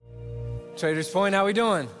Traders Point, how we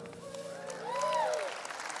doing?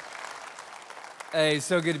 Hey,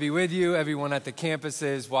 so good to be with you. Everyone at the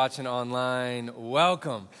campuses, watching online,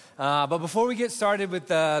 welcome. But before we get started with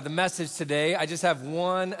the message today, I just have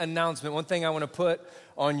one announcement, one thing I want to put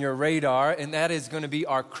on your radar, and that is going to be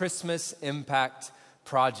our Christmas Impact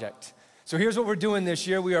Project. So here's what we're doing this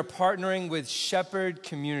year. We are partnering with Shepherd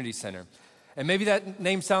Community Center. And maybe that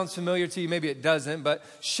name sounds familiar to you, maybe it doesn't, but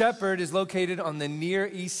Shepherd is located on the Near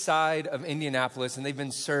East Side of Indianapolis, and they've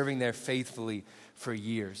been serving there faithfully for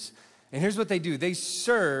years. And here's what they do. They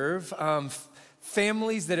serve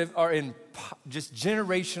families that are in just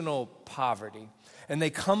generational poverty. And they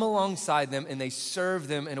come alongside them and they serve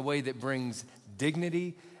them in a way that brings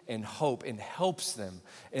dignity and hope and helps them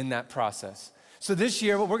in that process. So this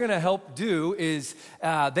year, what we're going to help do is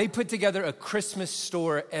they put together a Christmas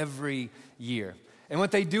store every year. And what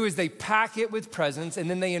they do is they pack it with presents, and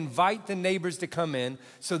then they invite the neighbors to come in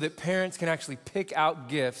so that parents can actually pick out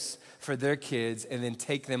gifts for their kids and then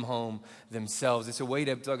take them home themselves. It's a way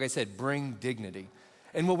to, like I said, bring dignity.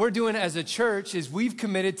 And what we're doing as a church is we've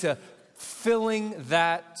committed to filling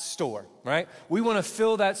that store, right? We want to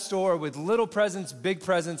fill that store with little presents, big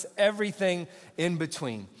presents, everything in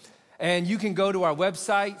between. And you can go to our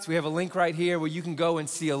website. So we have a link right here where you can go and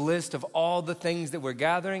see a list of all the things that we're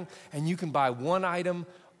gathering, and you can buy one item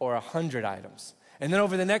or 100 items. And then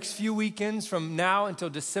over the next few weekends from now until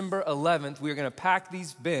December 11th, we're gonna pack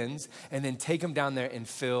these bins and then take them down there and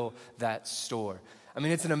fill that store. I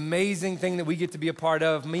mean, it's an amazing thing that we get to be a part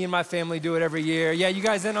of. Me and my family do it every year. Yeah, you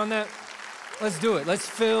guys in on that? Let's do it. Let's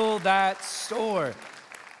fill that store.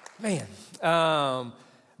 Man.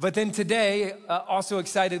 But then today, also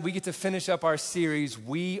excited, we get to finish up our series,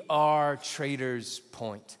 We Are Traders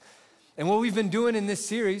Point. And what we've been doing in this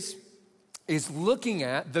series is looking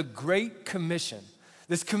at the Great Commission,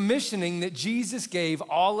 this commissioning that Jesus gave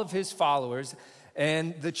all of his followers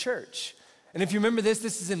and the church. And if you remember this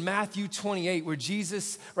is in Matthew 28, where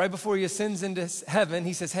Jesus, right before he ascends into heaven,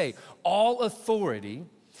 he says, hey, all authority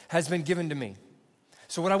has been given to me.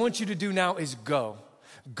 So what I want you to do now is go.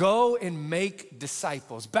 Go and make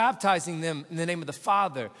disciples, baptizing them in the name of the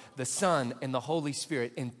Father, the Son, and the Holy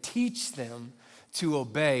Spirit, and teach them to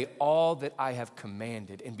obey all that I have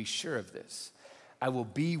commanded. And be sure of this, I will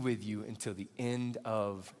be with you until the end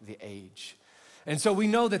of the age. And so we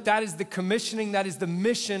know that that is the commissioning, that is the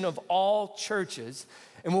mission of all churches.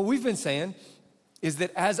 And what we've been saying is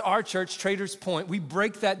that as our church, Traders Point, we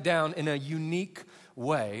break that down in a unique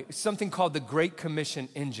way, something called the Great Commission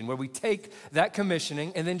Engine, where we take that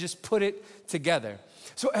commissioning and then just put it together.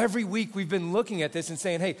 So every week we've been looking at this and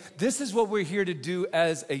saying, hey, this is what we're here to do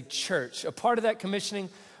as a church. A part of that commissioning,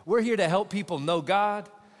 we're here to help people know God.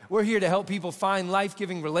 We're here to help people find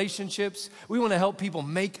life-giving relationships. We want to help people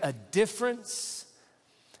make a difference.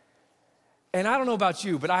 And I don't know about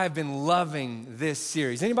you, but I have been loving this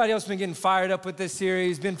series. Anybody else been getting fired up with this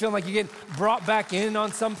series? Been feeling like you're getting brought back in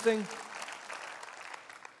on something?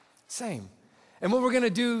 Same. And what we're gonna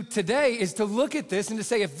do today is to look at this and to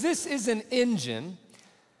say, if this is an engine,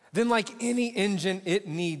 then like any engine, it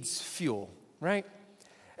needs fuel, right?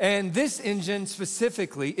 And this engine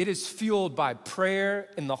specifically, it is fueled by prayer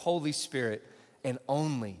and the Holy Spirit, and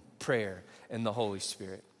only prayer and the Holy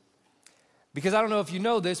Spirit. Because I don't know if you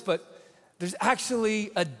know this, but there's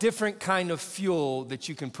actually a different kind of fuel that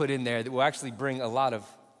you can put in there that will actually bring a lot of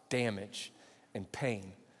damage and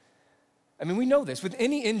pain. I mean, we know this. With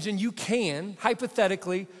any engine, you can,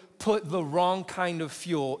 hypothetically, put the wrong kind of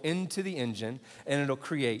fuel into the engine, and it'll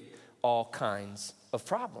create all kinds of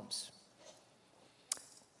problems.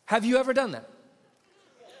 Have you ever done that?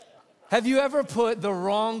 Have you ever put the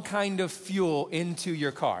wrong kind of fuel into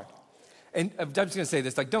your car? And I'm just gonna say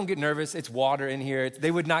this, like, don't get nervous. It's water in here. They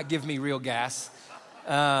would not give me real gas.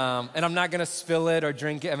 And I'm not gonna spill it or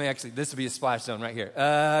drink it. I mean, actually, this would be a splash zone right here.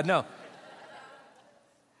 No.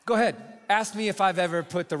 Go ahead. Ask me if I've ever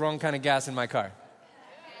put the wrong kind of gas in my car.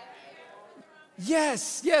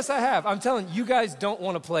 Yes, I have. I'm telling you, you guys don't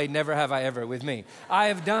want to play Never Have I Ever with me. I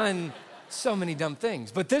have done so many dumb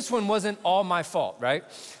things, but this one wasn't all my fault, right?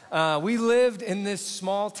 We lived in this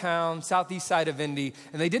small town, southeast side of Indy,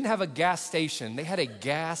 and they didn't have a gas station. They had a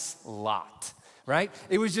gas lot. Right?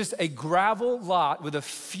 It was just a gravel lot with a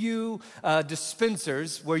few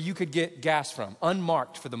dispensers where you could get gas from,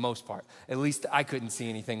 unmarked for the most part. At least I couldn't see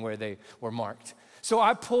anything where they were marked. So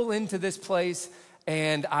I pull into this place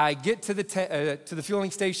and I get to the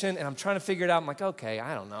fueling station and I'm trying to figure it out. I'm like, okay,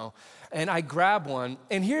 I don't know. And I grab one,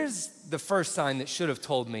 and here's the first sign that should have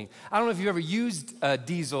told me. I don't know if you've ever used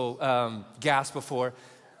diesel gas before,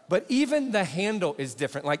 but even the handle is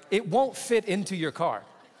different. Like, it won't fit into your car.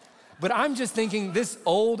 But I'm just thinking this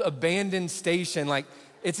old abandoned station, like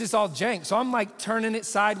it's just all jank. So I'm like turning it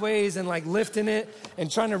sideways and like lifting it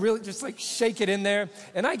and trying to really just like shake it in there.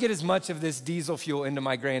 And I get as much of this diesel fuel into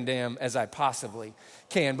my Grand Am as I possibly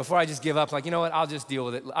can before I just give up. Like, you know what, I'll just deal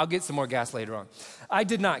with it. I'll get some more gas later on. I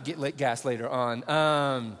did not get gas later on.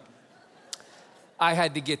 I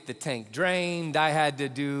had to get the tank drained. I had to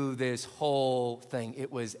do this whole thing.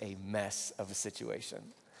 It was a mess of a situation.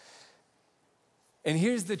 And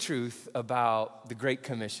here's the truth about the Great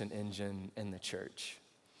Commission engine in the church.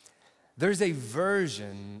 There's a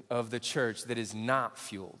version of the church that is not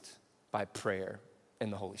fueled by prayer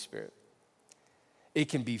and the Holy Spirit. It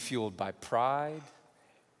can be fueled by pride.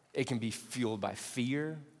 It can be fueled by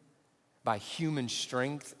fear, by human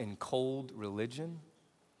strength and cold religion.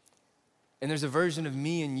 And there's a version of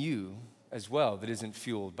me and you as well that isn't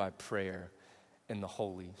fueled by prayer and the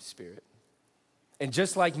Holy Spirit. And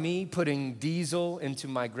just like me putting diesel into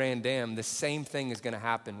my Grand Am, the same thing is going to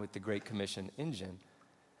happen with the Great Commission engine.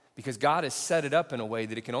 Because God has set it up in a way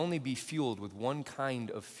that it can only be fueled with one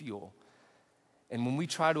kind of fuel. And when we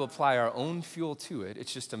try to apply our own fuel to it,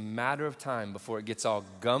 it's just a matter of time before it gets all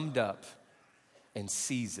gummed up and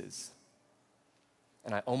seizes.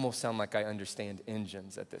 And I almost sound like I understand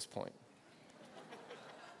engines at this point.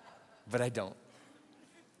 But I don't.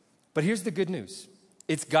 But here's the good news.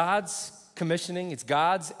 It's God's commissioning, it's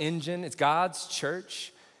God's engine, it's God's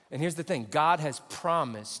church. And here's the thing, God has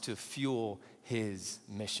promised to fuel his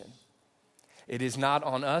mission. It is not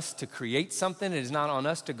on us to create something. It is not on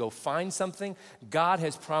us to go find something. God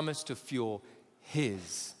has promised to fuel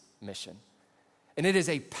his mission. And it is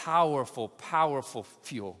a powerful, powerful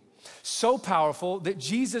fuel. So powerful that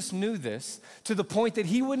Jesus knew this to the point that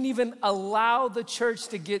he wouldn't even allow the church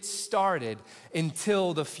to get started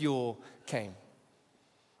until the fuel came.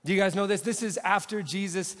 Do you guys know this? This is after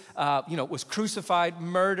Jesus, was crucified,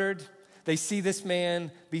 murdered. They see this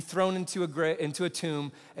man be thrown into a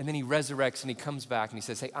tomb, and then he resurrects and he comes back and he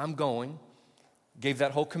says, hey, I'm going. Gave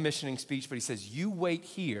that whole commissioning speech, but he says, you wait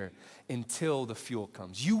here until the fuel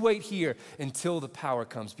comes. You wait here until the power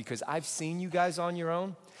comes, because I've seen you guys on your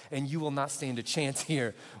own, and you will not stand a chance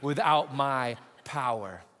here without my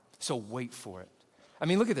power. So wait for it. I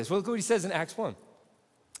mean, look at this. Look what he says in Acts 1.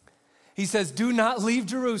 He says, do not leave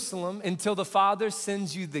Jerusalem until the Father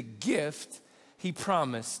sends you the gift he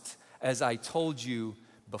promised, as I told you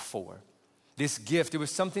before. This gift, it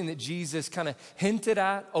was something that Jesus kind of hinted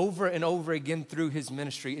at over and over again through his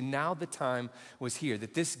ministry. And now the time was here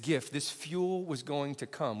that this gift, this fuel was going to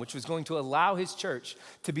come, which was going to allow his church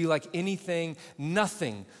to be like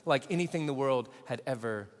nothing like anything the world had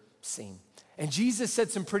ever seen. And Jesus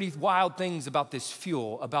said some pretty wild things about this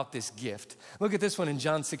fuel, about this gift. Look at this one in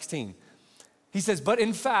John 16. He says, but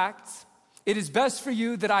in fact, it is best for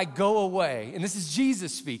you that I go away. And this is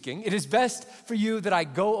Jesus speaking. It is best for you that I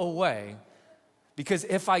go away, because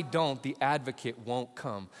if I don't, the advocate won't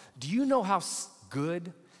come. Do you know how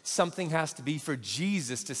good something has to be for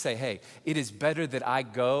Jesus to say, hey, it is better that I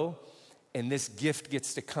go and this gift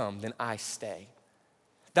gets to come than I stay?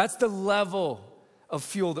 That's the level of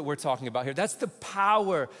fuel that we're talking about here. That's the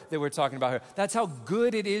power that we're talking about here. That's how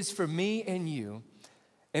good it is for me and you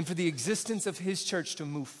and for the existence of his church to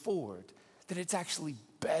move forward, that it's actually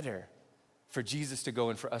better for Jesus to go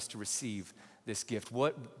and for us to receive this gift.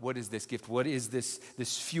 What is this gift? What is this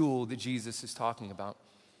fuel that Jesus is talking about?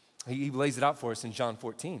 He lays it out for us in John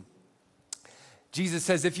 14. Jesus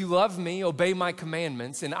says, if you love me, obey my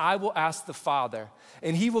commandments, and I will ask the Father,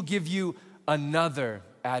 and he will give you another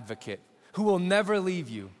advocate who will never leave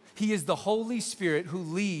you. He is the Holy Spirit who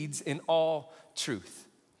leads in all truth.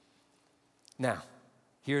 Now,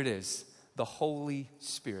 here it is, the Holy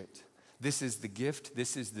Spirit. This is the gift,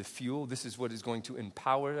 this is the fuel, this is what is going to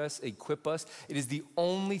empower us, equip us. It is the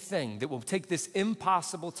only thing that will take this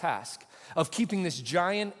impossible task of keeping this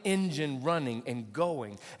giant engine running and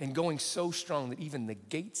going so strong that even the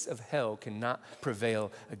gates of hell cannot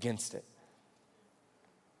prevail against it.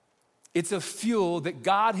 It's a fuel that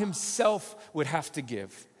God himself would have to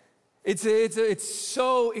give. It's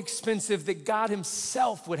so expensive that God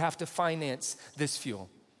himself would have to finance this fuel.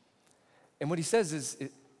 And what he says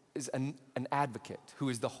is an advocate who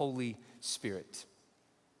is the Holy Spirit.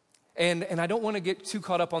 And I don't want to get too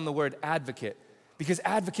caught up on the word advocate, because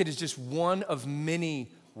advocate is just one of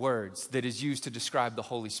many words that is used to describe the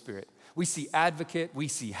Holy Spirit. We see advocate, we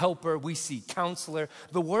see helper, we see counselor.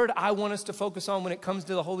 The word I want us to focus on when it comes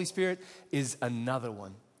to the Holy Spirit is another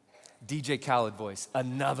one. DJ Khaled voice,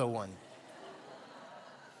 another one.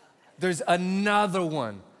 There's another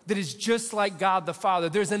one that is just like God the Father.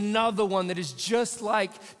 There's another one that is just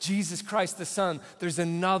like Jesus Christ the Son. There's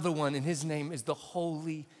another one, and his name is the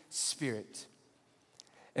Holy Spirit.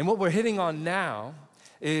 And what we're hitting on now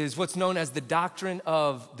is what's known as the doctrine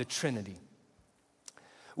of the Trinity,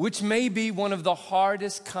 which may be one of the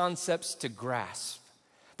hardest concepts to grasp.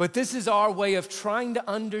 But this is our way of trying to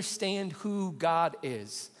understand who God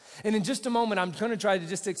is. And in just a moment, I'm going to try to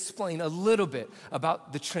just explain a little bit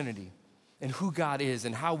about the Trinity and who God is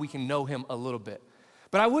and how we can know him a little bit.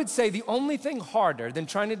 But I would say the only thing harder than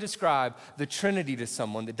trying to describe the Trinity to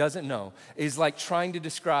someone that doesn't know is like trying to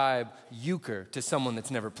describe euchre to someone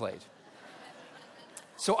that's never played.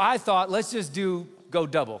 So I thought, let's just go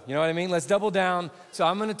double, you know what I mean? Let's double down. So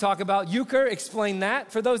I'm gonna talk about euchre, explain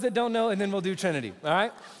that for those that don't know, and then we'll do Trinity, all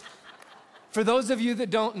right? For those of you that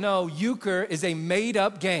don't know, euchre is a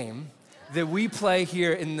made-up game that we play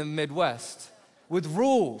here in the Midwest with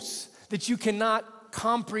rules that you cannot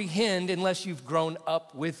comprehend unless you've grown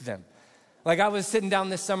up with them. Like I was sitting down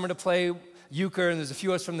this summer to play euchre, and there's a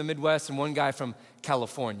few of us from the Midwest and one guy from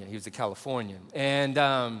California. He was a Californian.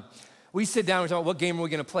 And we sit down and talk about what game are we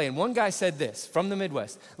gonna play. And one guy said this, from the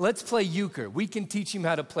Midwest, let's play euchre. We can teach him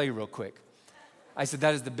how to play real quick. I said,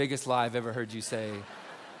 that is the biggest lie I've ever heard you say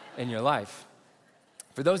in your life.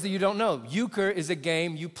 For those of you who don't know, euchre is a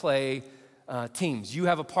game you play teams. You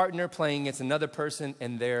have a partner playing against another person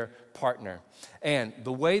and their partner. And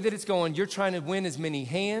the way that it's going, you're trying to win as many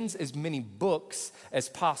hands, as many books as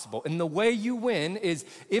possible. And the way you win is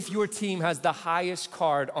if your team has the highest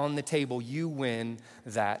card on the table, you win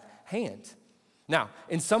that hand. Now,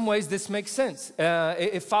 in some ways, this makes sense.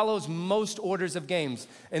 It follows most orders of games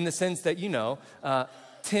in the sense that,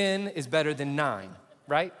 10 is better than 9,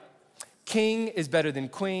 right? King is better than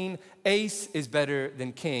queen, ace is better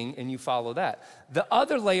than king, and you follow that. The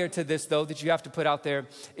other layer to this, though, that you have to put out there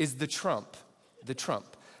is the trump.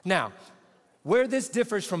 Now, where this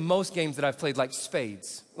differs from most games that I've played, like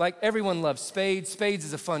spades. Like everyone loves spades. Spades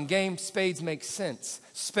is a fun game. Spades make sense.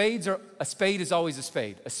 A spade is always a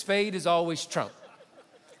spade. A spade is always trump.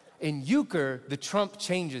 In euchre, the trump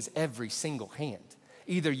changes every single hand.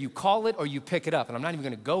 Either you call it or you pick it up, and I'm not even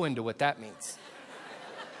gonna go into what that means.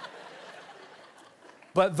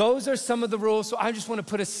 But those are some of the rules, so I just want to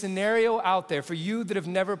put a scenario out there for you that have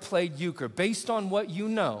never played euchre. Based on what you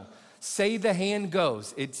know, say the hand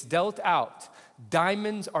goes, it's dealt out,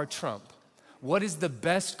 diamonds are trump. What is the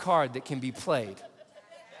best card that can be played?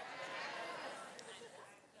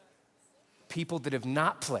 People that have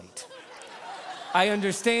not played. I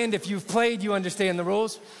understand if you've played, you understand the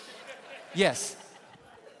rules. Yes.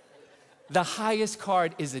 The highest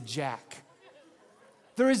card is a jack.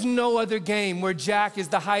 There is no other game where jack is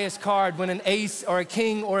the highest card when an ace or a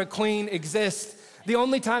king or a queen exists. The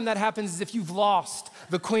only time that happens is if you've lost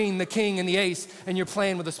the queen, the king, and the ace, and you're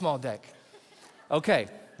playing with a small deck. Okay,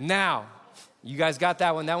 now, you guys got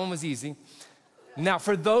that one. That one was easy. Now,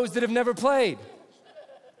 for those that have never played,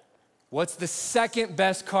 what's the second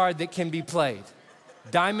best card that can be played?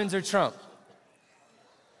 Diamonds or trump?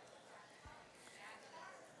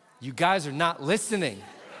 You guys are not listening.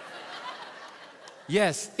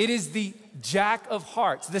 Yes, it is the Jack of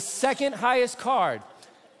Hearts. The second highest card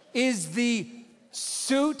is the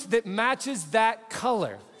suit that matches that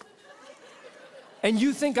color. And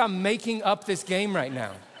you think I'm making up this game right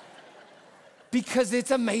now because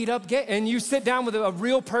it's a made-up game. And you sit down with a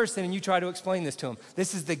real person and you try to explain this to them.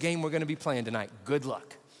 This is the game we're gonna be playing tonight. Good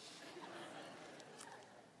luck.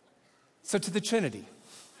 So to the Trinity.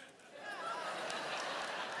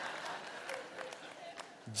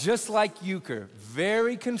 Just like euchre,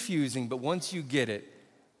 very confusing, but once you get it,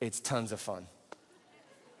 it's tons of fun.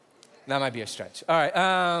 That might be a stretch. All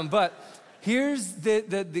right, but here's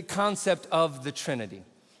the concept of the Trinity.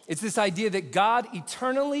 It's this idea that God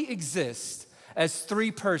eternally exists as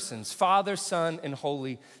three persons, Father, Son, and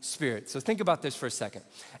Holy Spirit. So think about this for a second.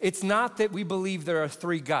 It's not that we believe there are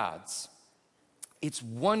three gods. It's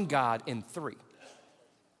one God in three.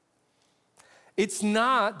 It's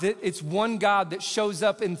not that it's one God that shows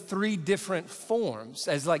up in three different forms,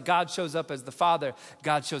 as like God shows up as the Father,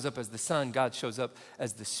 God shows up as the Son, God shows up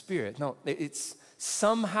as the Spirit. No, it's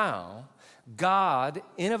somehow God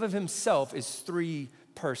in of himself is three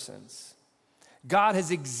persons. God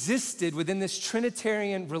has existed within this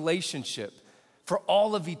Trinitarian relationship for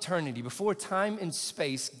all of eternity. Before time and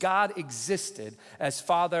space, God existed as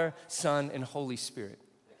Father, Son, and Holy Spirit.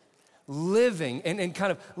 Living and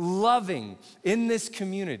kind of loving in this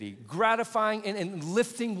community, gratifying and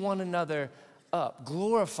lifting one another up,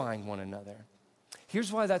 glorifying one another.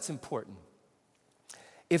 Here's why that's important.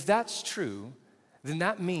 If that's true, then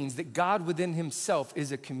that means that God within himself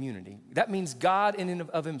is a community. That means God in and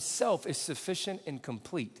of himself is sufficient and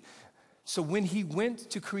complete. So when he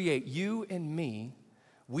went to create you and me,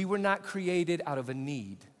 we were not created out of a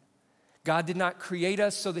need. God did not create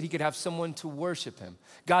us so that he could have someone to worship him.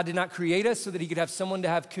 God did not create us so that he could have someone to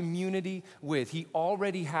have community with. He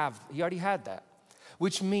already had that,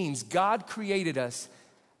 which means God created us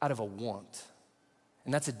out of a want.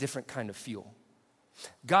 And that's a different kind of fuel.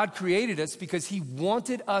 God created us because he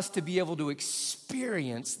wanted us to be able to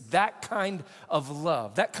experience that kind of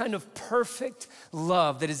love, that kind of perfect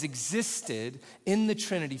love that has existed in the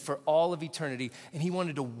Trinity for all of eternity. And he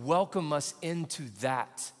wanted to welcome us into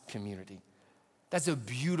that community. That's a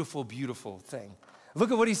beautiful, beautiful thing. Look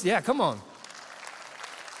at what he said. Yeah, come on.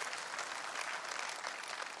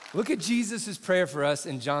 Look at Jesus' prayer for us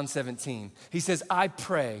in John 17. He says, I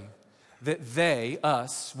pray that they,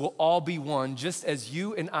 us, will all be one, just as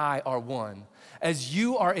you and I are one. As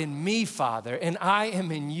you are in me, Father, and I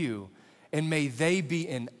am in you, and may they be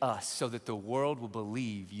in us, so that the world will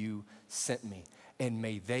believe you sent me. And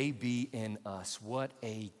may they be in us. What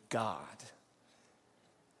a God.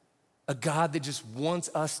 A God that just wants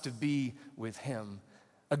us to be with him.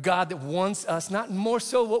 A God that wants us, not more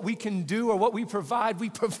so what we can do or what we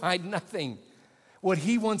provide nothing. What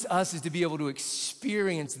he wants us is to be able to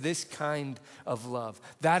experience this kind of love.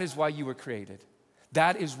 That is why you were created.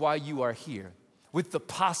 That is why you are here, with the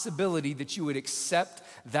possibility that you would accept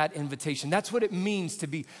that invitation. That's what it means to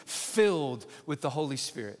be filled with the Holy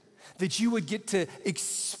Spirit. That you would get to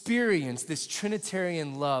experience this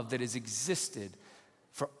Trinitarian love that has existed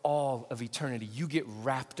for all of eternity. You get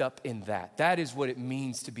wrapped up in that. That is what it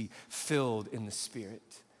means to be filled in the Spirit.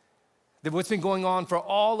 That what's been going on for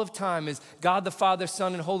all of time is God the Father,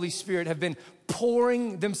 Son, and Holy Spirit have been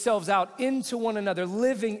pouring themselves out into one another,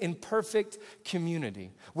 living in perfect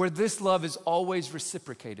community, where this love is always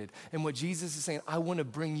reciprocated. And what Jesus is saying, I want to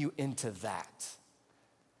bring you into that.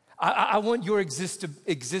 I want your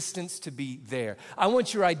existence to be there. I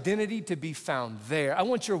want your identity to be found there. I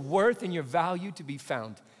want your worth and your value to be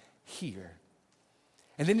found here.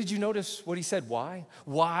 And then did you notice what he said? Why?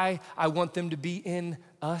 Why I want them to be in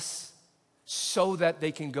us? So that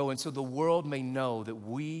they can go and so the world may know that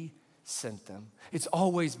we sent them. It's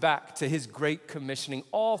always back to his great commissioning.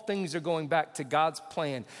 All things are going back to God's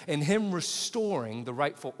plan and him restoring the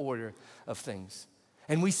rightful order of things.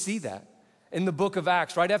 And we see that in the book of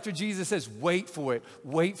Acts, right after Jesus says, wait for it,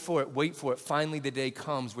 wait for it, wait for it. Finally, the day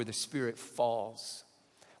comes where the Spirit falls.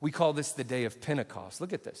 We call this the day of Pentecost.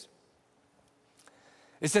 Look at this.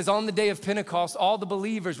 It says, on the day of Pentecost, all the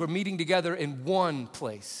believers were meeting together in one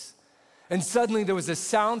place. And suddenly there was a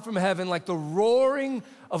sound from heaven like the roaring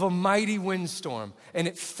of a mighty windstorm, and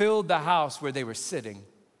it filled the house where they were sitting.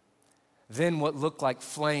 Then what looked like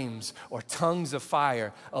flames or tongues of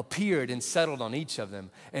fire appeared and settled on each of them.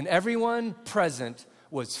 And everyone present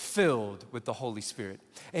was filled with the Holy Spirit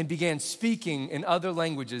and began speaking in other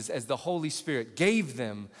languages as the Holy Spirit gave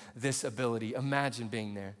them this ability. Imagine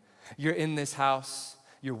being there. You're in this house,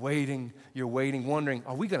 you're waiting, wondering,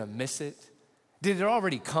 are we gonna miss it? Did it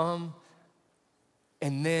already come?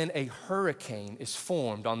 And then a hurricane is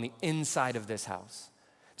formed on the inside of this house.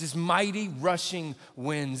 Just mighty rushing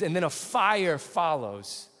winds, and then a fire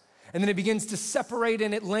follows. And then it begins to separate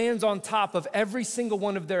and it lands on top of every single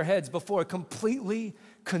one of their heads before completely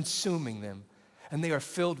consuming them. And they are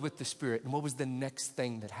filled with the Spirit. And what was the next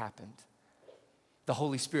thing that happened? The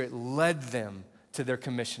Holy Spirit led them to their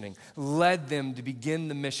commissioning, led them to begin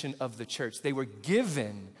the mission of the church. They were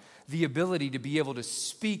given the ability to be able to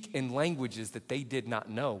speak in languages that they did not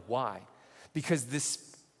know. Why? Because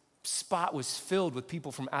this spot was filled with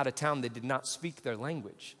people from out of town that did not speak their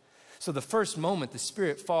language. So the first moment the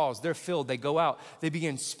Spirit falls, they're filled, they go out, they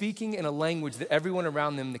begin speaking in a language that everyone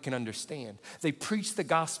around them that can understand. They preach the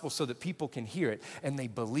gospel so that people can hear it, and they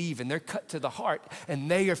believe, and they're cut to the heart, and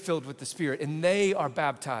they are filled with the Spirit, and they are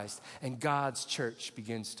baptized, and God's church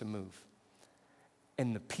begins to move.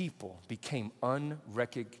 And the people became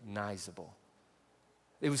unrecognizable.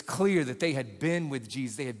 It was clear that they had been with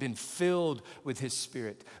Jesus. They had been filled with his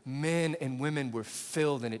Spirit. Men and women were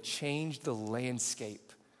filled, and it changed the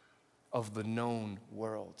landscape of the known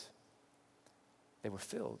world. They were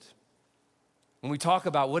filled. When we talk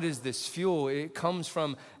about what is this fuel, it comes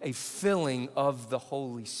from a filling of the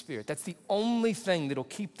Holy Spirit. That's the only thing that'll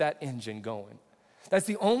keep that engine going. That's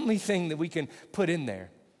the only thing that we can put in there.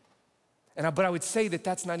 But I would say that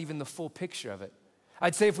that's not even the full picture of it.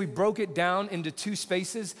 I'd say if we broke it down into two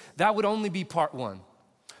spaces, that would only be part one.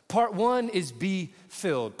 Part one is be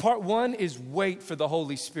filled. Part one is wait for the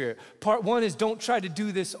Holy Spirit. Part one is don't try to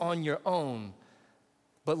do this on your own.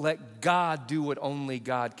 but let God do what only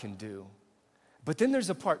God can do. But then there's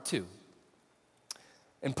a part two.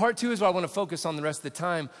 And part two is what I want to focus on the rest of the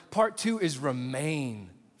time. Part two is remain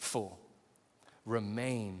full.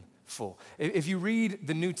 Remain full. If you read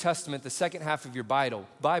the New Testament, the second half of your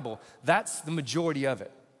Bible, that's the majority of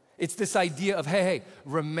it. It's this idea of, hey,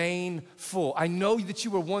 remain full. I know that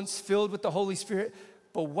you were once filled with the Holy Spirit,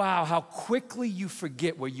 but wow, how quickly you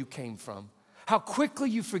forget where you came from. How quickly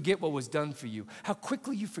you forget what was done for you. How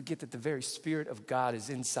quickly you forget that the very Spirit of God is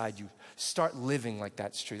inside you. Start living like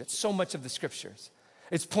that's true. That's so much of the scriptures.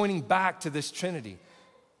 It's pointing back to this Trinity.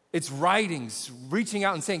 It's writings, reaching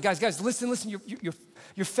out and saying, guys, listen,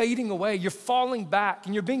 you're fading away. You're falling back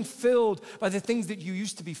and you're being filled by the things that you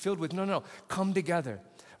used to be filled with. No, come together.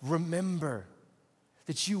 Remember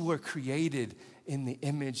that you were created in the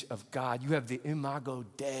image of God. You have the imago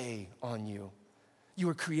Dei on you. You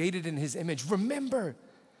were created in his image. Remember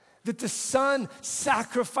that the Son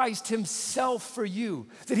sacrificed himself for you,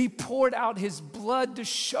 that he poured out his blood to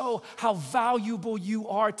show how valuable you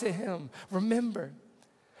are to him. Remember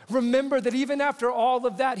that even after all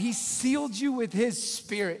of that, he sealed you with his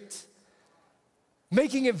Spirit,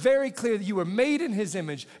 making it very clear that you were made in his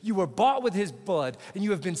image, you were bought with his blood, and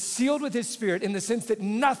you have been sealed with his Spirit in the sense that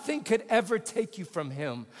nothing could ever take you from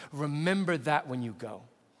him. Remember that when you go.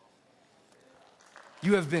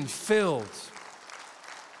 You have been filled.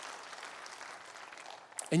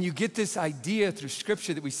 And you get this idea through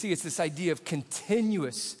scripture that we see. It's this idea of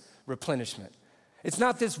continuous replenishment. It's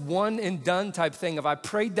not this one and done type thing of I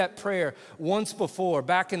prayed that prayer once before,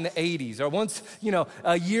 back in the 80s, or once,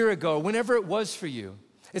 a year ago, or whenever it was for you.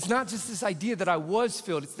 It's not just this idea that I was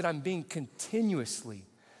filled, it's that I'm being continuously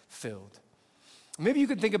filled. Maybe you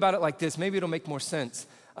could think about it like this. Maybe it'll make more sense.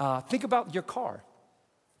 Think about your car.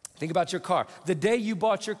 Think about your car. The day you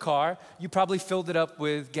bought your car, you probably filled it up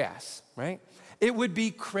with gas, right? It would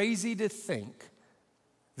be crazy to think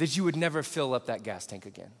that you would never fill up that gas tank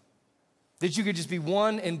again. That you could just be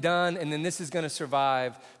one and done, and then this is gonna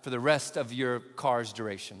survive for the rest of your car's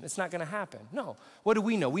duration. It's not gonna happen. No. What do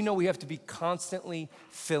we know? We know we have to be constantly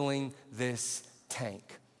filling this tank.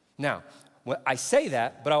 Now, I say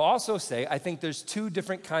that, but I'll also say I think there's two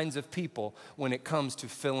different kinds of people when it comes to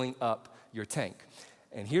filling up your tank.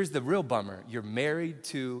 And here's the real bummer. You're married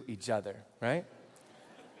to each other, right?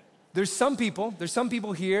 There's some people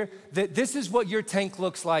here that this is what your tank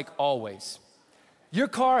looks like always. Your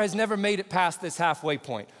car has never made it past this halfway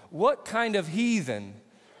point. What kind of heathen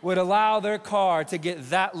would allow their car to get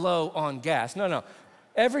that low on gas? No.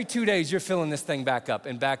 Every 2 days, you're filling this thing back up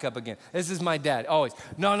and back up again. This is my dad, always.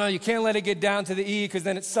 No, you can't let it get down to the E because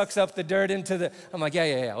then it sucks up the dirt into the... I'm like,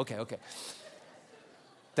 yeah, okay.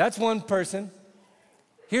 That's one person.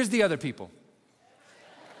 Here's the other people.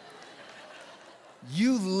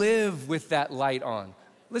 You live with that light on.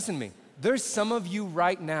 Listen to me. There's some of you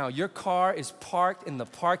right now, your car is parked in the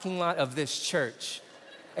parking lot of this church,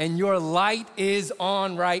 and your light is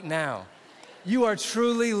on right now. You are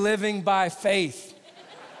truly living by faith.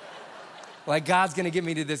 Like God's gonna get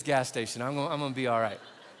me to this gas station. I'm gonna be all right.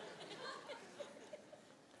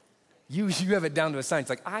 You have it down to a science.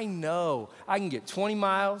 Like, I know I can get 20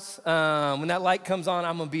 miles. When that light comes on,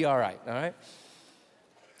 I'm gonna be all right?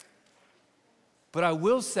 But I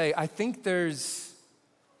will say, I think there's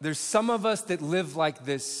some of us that live like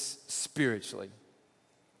this spiritually.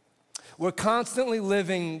 We're constantly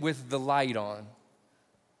living with the light on.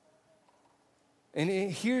 And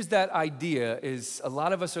here's that idea is a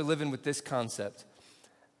lot of us are living with this concept,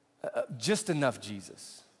 just enough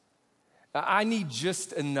Jesus. I need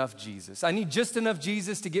just enough Jesus. I need just enough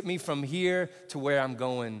Jesus to get me from here to where I'm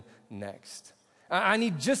going next. I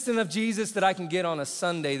need just enough Jesus that I can get on a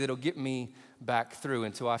Sunday that'll get me back through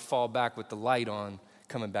until I fall back with the light on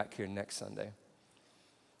coming back here next Sunday.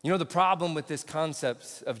 You know, the problem with this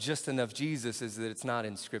concept of just enough Jesus is that it's not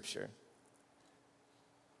in Scripture.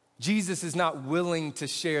 Jesus is not willing to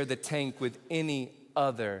share the tank with any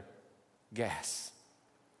other gas.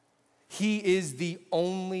 He is the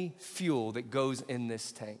only fuel that goes in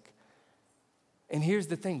this tank. And here's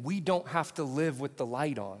the thing, we don't have to live with the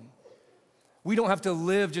light on. We don't have to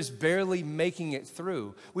live just barely making it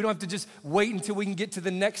through. We don't have to just wait until we can get to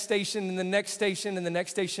the next station and the next station and the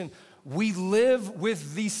next station. We live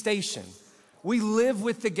with the station. We live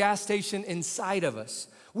with the gas station inside of us.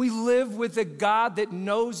 We live with a God that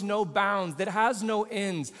knows no bounds, that has no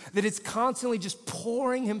ends, that is constantly just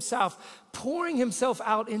pouring himself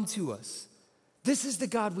out into us. This is the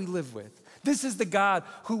God we live with. This is the God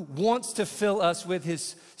who wants to fill us with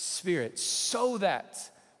his Spirit so that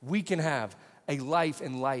we can have a life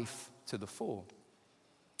and life to the full.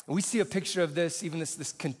 We see a picture of this, even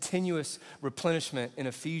this continuous replenishment in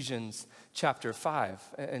Ephesians chapter 5.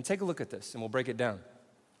 And take a look at this, and we'll break it down.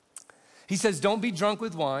 He says, don't be drunk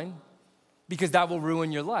with wine, because that will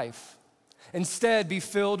ruin your life. Instead, be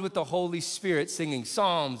filled with the Holy Spirit, singing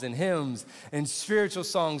psalms and hymns and spiritual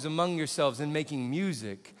songs among yourselves and making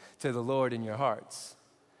music to the Lord in your hearts.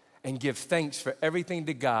 And give thanks for everything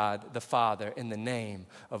to God the Father in the name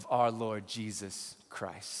of our Lord Jesus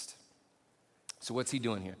Christ. So what's he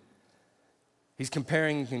doing here? He's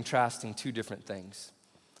comparing and contrasting two different things.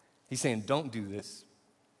 He's saying, don't do this,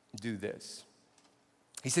 do this.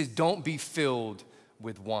 He says, don't be filled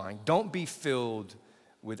with wine. Don't be filled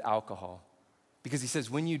with alcohol. Because he says,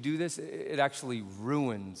 when you do this, it actually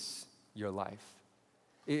ruins your life.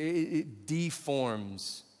 It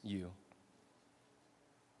deforms you.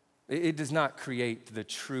 It does not create the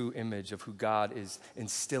true image of who God is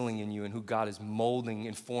instilling in you and who God is molding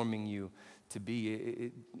and forming you to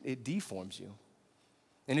be. It deforms you.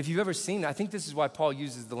 And if you've ever seen, I think this is why Paul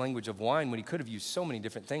uses the language of wine when he could have used so many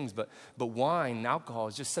different things, but wine and alcohol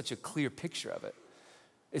is just such a clear picture of it.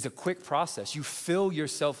 It's a quick process. You fill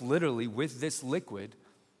yourself literally with this liquid,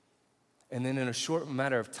 and then in a short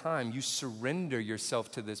matter of time, you surrender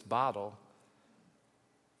yourself to this bottle,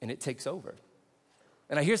 and it takes over.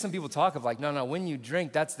 And I hear some people talk of like, no, when you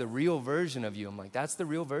drink, that's the real version of you. I'm like, that's the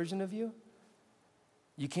real version of you?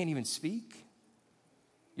 You can't even speak?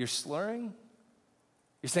 You're slurring?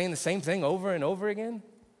 You're saying the same thing over and over again?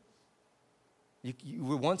 You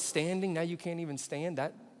were once standing, now you can't even stand?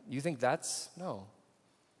 That you think that's, no.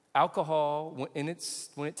 Alcohol, when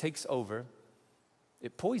it takes over,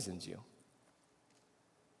 it poisons you.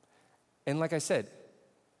 And like I said,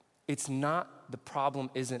 the problem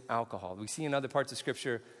isn't alcohol. We see in other parts of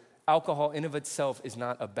Scripture, alcohol in of itself is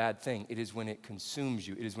not a bad thing. It is when it consumes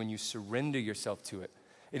you. It is when you surrender yourself to it.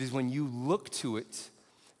 It is when you look to it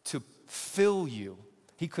to fill you.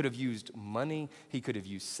 He could have used money. He could have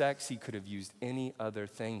used sex. He could have used any other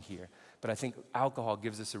thing here. But I think alcohol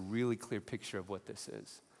gives us a really clear picture of what this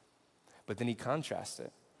is. But then he contrasts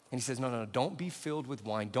it. And he says, no, don't be filled with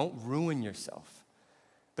wine. Don't ruin yourself.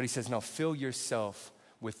 But he says, no, fill yourself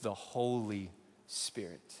with the Holy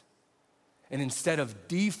Spirit. And instead of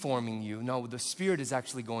deforming you, no, the Spirit is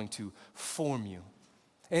actually going to form you.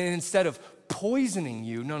 And instead of poisoning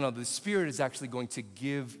you, no, the Spirit is actually going to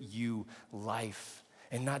give you life.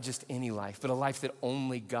 And not just any life, but a life that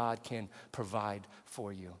only God can provide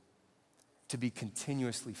for you. To be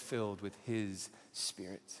continuously filled with His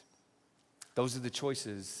Spirit. Those are the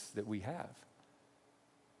choices that we have.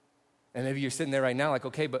 And maybe you're sitting there right now like,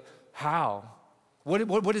 okay, but how?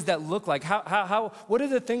 What does that look like? What are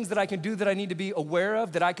the things that I can do that I need to be aware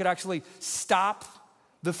of, that I could actually stop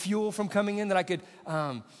the fuel from coming in, that I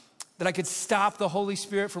could stop the Holy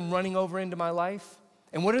Spirit from running over into my life?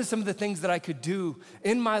 And what are some of the things that I could do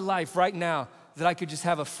in my life right now that I could just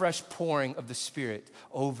have a fresh pouring of the Spirit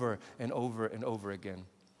over and over and over again?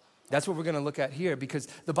 That's what we're going to look at here, because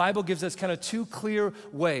the Bible gives us kind of two clear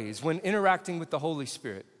ways when interacting with the Holy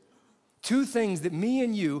Spirit. Two things that me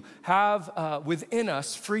and you have within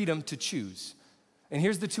us freedom to choose. And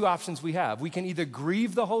here's the two options we have. We can either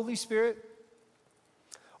grieve the Holy Spirit,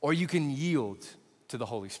 or you can yield to the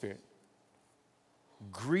Holy Spirit.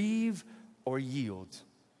 Grieve or yield.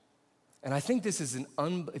 And I think this is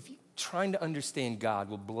if you trying to understand God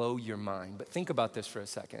will blow your mind, but think about this for a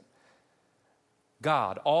second.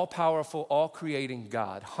 God, all-powerful, all-creating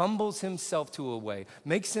God, humbles himself to a way,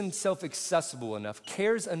 makes himself accessible enough,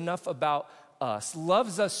 cares enough about us,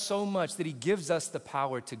 loves us so much that he gives us the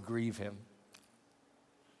power to grieve him.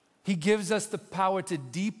 He gives us the power to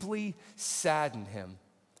deeply sadden him.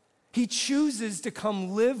 He chooses to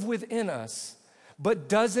come live within us, but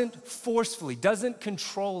doesn't forcefully, doesn't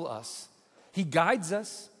control us. He guides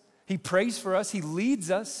us, he prays for us, he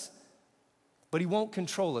leads us, but he won't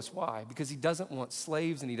control us. Why? Because he doesn't want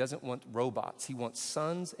slaves and he doesn't want robots. He wants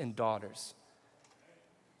sons and daughters.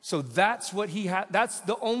 So that's what that's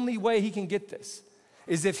the only way he can get this,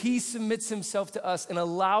 is if he submits himself to us and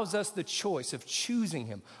allows us the choice of choosing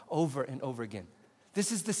him over and over again.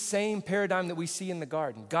 This is the same paradigm that we see in the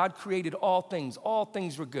garden. God created all things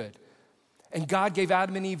were good. And God gave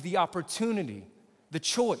Adam and Eve the opportunity, the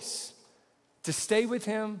choice to stay with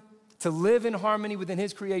him, to live in harmony within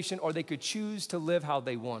his creation, or they could choose to live how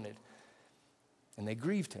they wanted. And they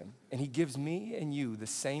grieved him. And he gives me and you the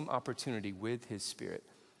same opportunity with his Spirit.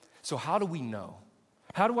 So how do we know?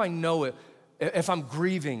 How do I know it if I'm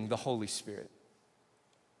grieving the Holy Spirit?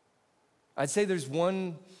 I'd say there's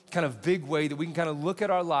one kind of big way that we can kind of look at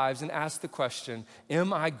our lives and ask the question,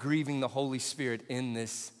 am I grieving the Holy Spirit in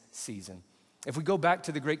this season? If we go back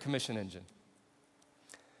to the Great Commission engine,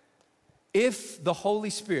 If the Holy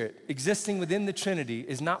Spirit existing within the Trinity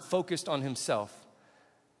is not focused on himself,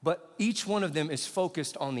 but each one of them is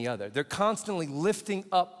focused on the other, they're constantly lifting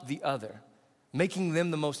up the other, making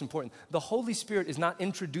them the most important. The Holy Spirit is not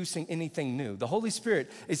introducing anything new. The Holy Spirit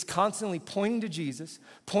is constantly pointing to Jesus,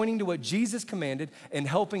 pointing to what Jesus commanded, and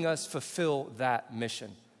helping us fulfill that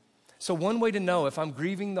mission. So one way to know if I'm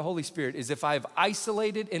grieving the Holy Spirit is if I've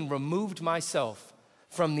isolated and removed myself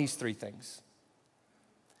from these three things.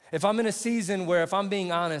 If I'm in a season where, if I'm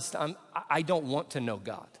being honest, I don't want to know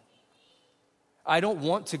God. I don't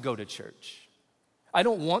want to go to church. I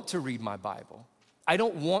don't want to read my Bible. I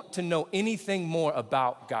don't want to know anything more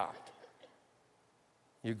about God.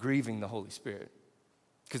 You're grieving the Holy Spirit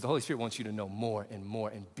because the Holy Spirit wants you to know more and more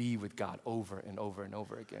and be with God over and over and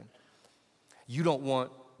over again. You don't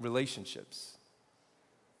want relationships.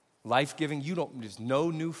 Life-giving, there's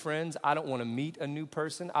no new friends. I don't want to meet a new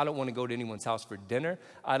person. I don't want to go to anyone's house for dinner.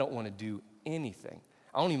 I don't want to do anything.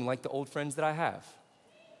 I don't even like the old friends that I have.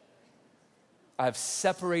 I've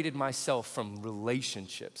separated myself from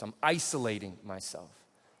relationships. I'm isolating myself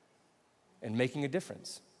and making a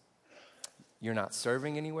difference. You're not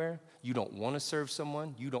serving anywhere. You don't want to serve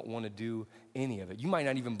someone. You don't want to do any of it. You might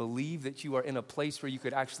not even believe that you are in a place where you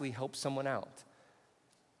could actually help someone out.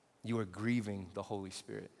 You are grieving the Holy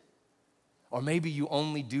Spirit. Or maybe you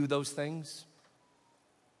only do those things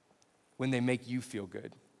when they make you feel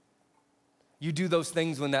good. You do those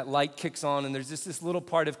things when that light kicks on and there's just this little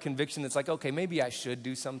part of conviction that's like, okay, maybe I should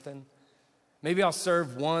do something. Maybe I'll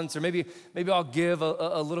serve once, or maybe I'll give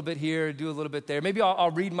a little bit here, do a little bit there. Maybe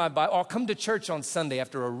I'll read my Bible. I'll come to church on Sunday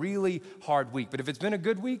after a really hard week. But if it's been a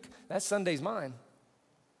good week, that Sunday's mine.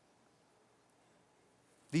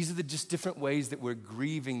 These are the just different ways that we're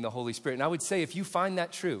grieving the Holy Spirit. And I would say if you find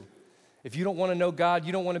that true, if you don't want to know God,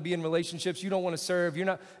 you don't want to be in relationships, you don't want to serve, you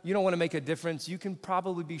don't want to make a difference, you can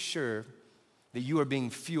probably be sure that you are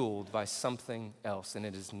being fueled by something else, and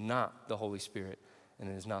it is not the Holy Spirit, and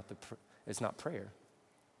it's not prayer.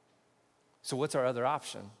 So what's our other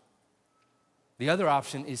option? The other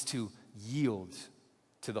option is to yield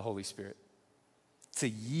to the Holy Spirit. To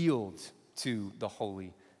yield to the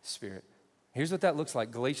Holy Spirit. Here's what that looks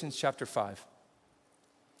like. Galatians chapter 5.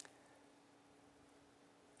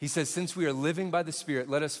 He says, since we are living by the Spirit,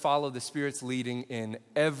 let us follow the Spirit's leading in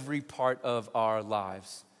every part of our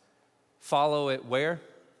lives. Follow it where?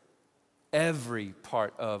 Every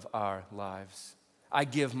part of our lives. I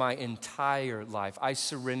give my entire life. I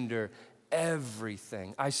surrender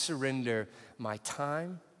everything. I surrender my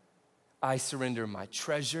time. I surrender my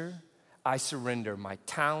treasure. I surrender my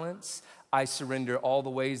talents. I surrender all the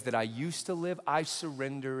ways that I used to live. I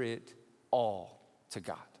surrender it all to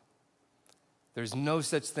God. There's no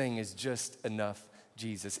such thing as just enough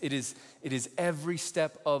Jesus. It is every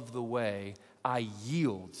step of the way I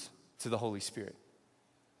yield to the Holy Spirit.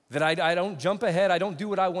 That I don't jump ahead, I don't do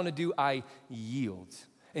what I want to do, I yield.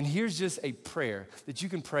 And here's just a prayer that you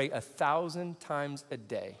can pray 1,000 times a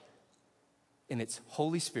day. And it's,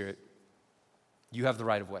 Holy Spirit, you have the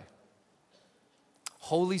right of way.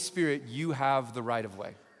 Holy Spirit, you have the right of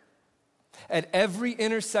way. At every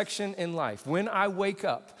intersection in life, when I wake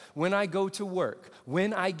up, when I go to work,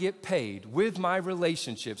 when I get paid, with my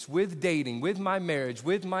relationships, with dating, with my marriage,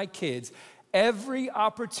 with my kids, every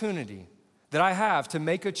opportunity that I have to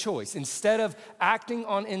make a choice, instead of acting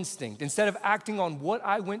on instinct, instead of acting on what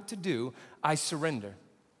I went to do, I surrender.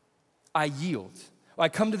 I yield. I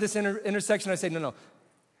come to this intersection, I say, no,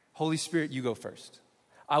 Holy Spirit, you go first.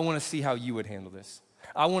 I want to see how you would handle this.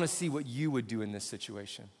 I want to see what you would do in this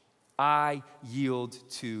situation. I yield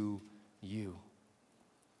to you.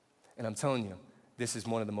 And I'm telling you, this is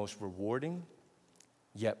one of the most rewarding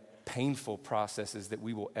yet painful processes that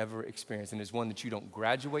we will ever experience, and is one that you don't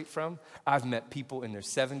graduate from. I've met people in their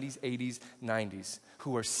 70s, 80s, 90s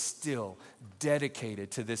who are still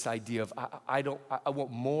dedicated to this idea of, I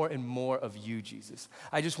want more and more of you, Jesus.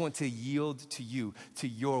 I just want to yield to you, to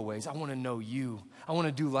your ways. I want to know you. I want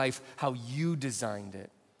to do life how you designed it.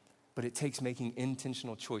 But it takes making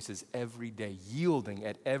intentional choices every day, yielding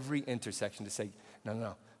at every intersection to say,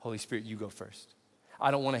 no, Holy Spirit, you go first. I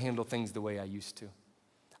don't want to handle things the way I used to.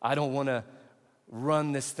 I don't want to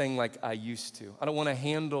run this thing like I used to. I don't want to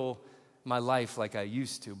handle my life like I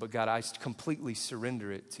used to. But God, I completely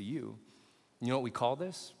surrender it to you. You know what we call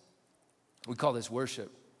this? We call this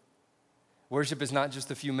worship. Worship is not just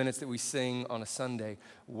a few minutes that we sing on a Sunday.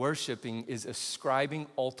 Worshiping is ascribing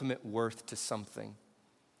ultimate worth to something.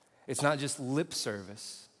 It's not just lip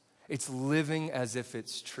service. It's living as if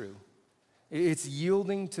it's true. It's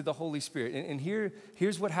yielding to the Holy Spirit. And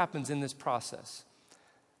here's what happens in this process.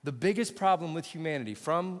 The biggest problem with humanity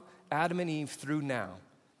from Adam and Eve through now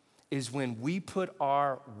is when we put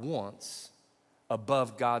our wants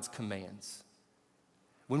above God's commands.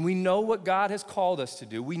 When we know what God has called us to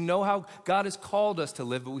do, we know how God has called us to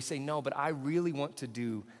live, but we say, no, but I really want to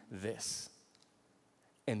do this.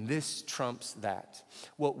 And this trumps that.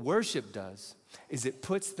 What worship does is it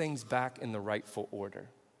puts things back in the rightful order.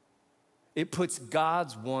 It puts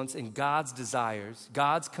God's wants and God's desires,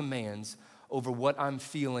 God's commands over what I'm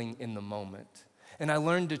feeling in the moment. And I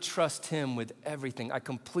learned to trust him with everything. I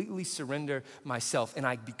completely surrender myself and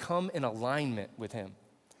I become in alignment with him.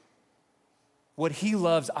 What he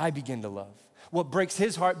loves, I begin to love. What breaks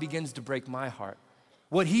his heart begins to break my heart.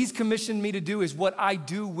 What he's commissioned me to do is what I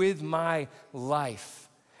do with my life.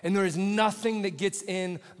 And there is nothing that gets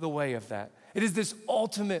in the way of that. It is this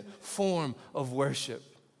ultimate form of worship.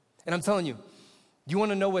 And I'm telling you, you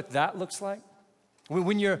want to know what that looks like?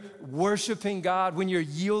 When you're worshiping God, when you're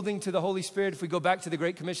yielding to the Holy Spirit, if we go back to the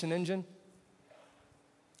Great Commission engine,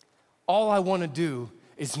 all I want to do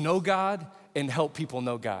is know God and help people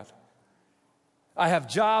know God. I have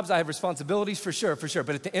jobs, I have responsibilities for sure.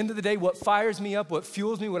 But at the end of the day, what fires me up, what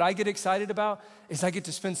fuels me, what I get excited about is I get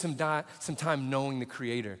to spend some time knowing the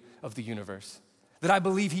creator of the universe. That I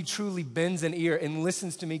believe he truly bends an ear and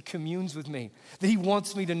listens to me, communes with me. That he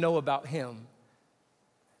wants me to know about him.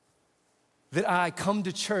 That I come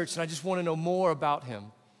to church and I just want to know more about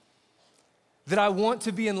him. That I want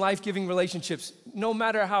to be in life-giving relationships, no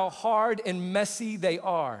matter how hard and messy they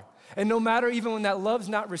are. And no matter even when that love's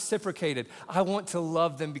not reciprocated, I want to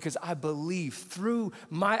love them because I believe through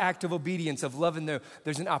my act of obedience of loving them,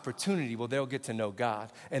 there's an opportunity where they'll get to know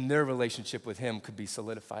God and their relationship with him could be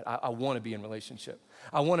solidified. I want to be in relationship.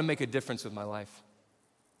 I want to make a difference with my life.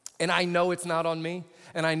 And I know it's not on me,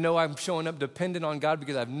 and I know I'm showing up dependent on God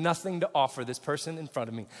because I have nothing to offer this person in front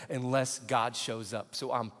of me unless God shows up.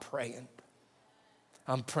 So I'm praying,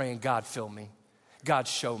 God, fill me. God,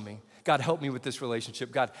 show me. God, help me with this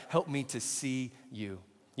relationship. God, help me to see you.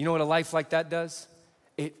 You know what a life like that does?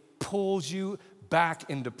 It pulls you back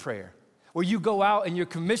into prayer. Where you go out and you're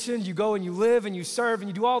commissioned, you go and you live and you serve and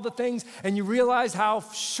you do all the things and you realize how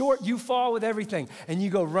short you fall with everything. And you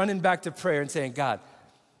go running back to prayer and saying, God,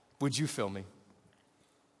 would you fill me?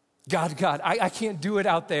 God, I can't do it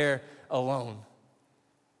out there alone.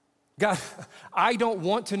 God, I don't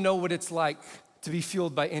want to know what it's like to be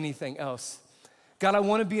fueled by anything else. God, I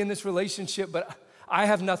want to be in this relationship, but I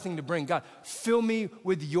have nothing to bring. God, fill me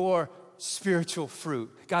with your spiritual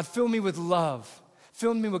fruit. God, fill me with love.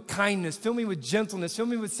 Fill me with kindness. Fill me with gentleness. Fill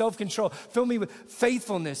me with self-control. Fill me with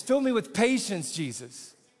faithfulness. Fill me with patience,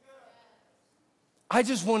 Jesus. I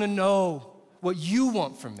just want to know what you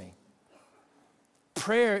want from me.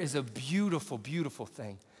 Prayer is a beautiful, beautiful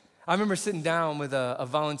thing. I remember sitting down with a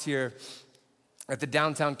volunteer at the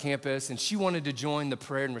downtown campus, and she wanted to join the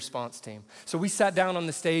prayer and response team. So we sat down on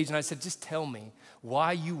the stage, and I said, just tell me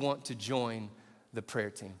why you want to join the prayer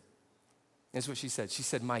team. That's what she said. She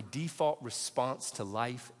said, my default response to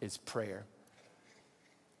life is prayer.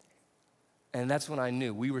 And that's when I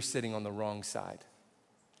knew we were sitting on the wrong side.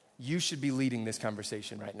 You should be leading this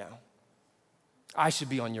conversation right now. I should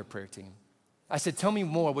be on your prayer team. I said, tell me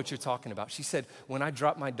more what you're talking about. She said, when I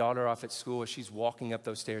drop my daughter off at school as she's walking up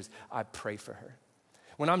those stairs, I pray for her.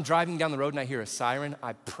 When I'm driving down the road and I hear a siren,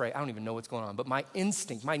 I pray. I don't even know what's going on, but my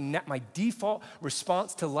instinct, my default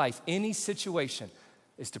response to life, any situation,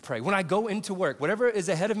 is to pray. When I go into work, whatever is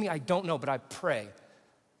ahead of me, I don't know, but I pray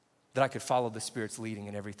that I could follow the Spirit's leading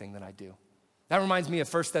in everything that I do. That reminds me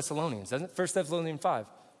of 1 Thessalonians, doesn't it? 1 Thessalonians 5.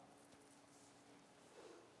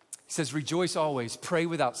 It says, rejoice always, pray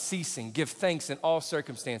without ceasing, give thanks in all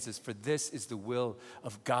circumstances, for this is the will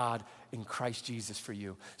of God in Christ Jesus for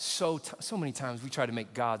you. So many times we try to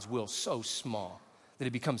make God's will so small that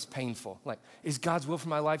it becomes painful. Like, is God's will for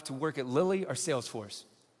my life to work at Lilly or Salesforce?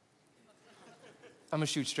 I'm gonna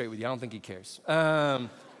shoot straight with you. I don't think he cares.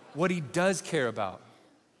 What he does care about,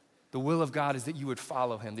 the will of God, is that you would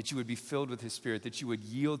follow him, that you would be filled with his Spirit, that you would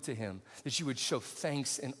yield to him, that you would show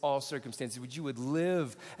thanks in all circumstances, that you would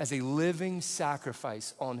live as a living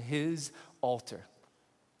sacrifice on his altar.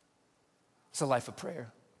 It's a life of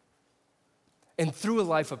prayer. And through a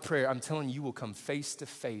life of prayer, I'm telling you, you will come face to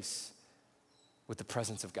face with the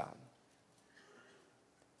presence of God.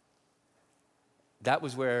 That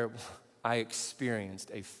was where I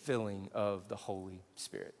experienced a filling of the Holy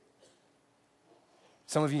Spirit.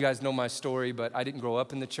 Some of you guys know my story, but I didn't grow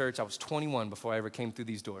up in the church. I was 21 before I ever came through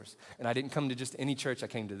these doors. And I didn't come to just any church. I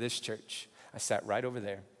came to this church. I sat right over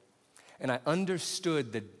there. And I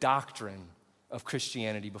understood the doctrine of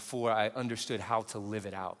Christianity before I understood how to live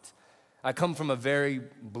it out. I come from a very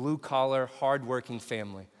blue-collar, hard-working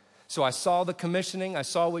family. So I saw the commissioning, I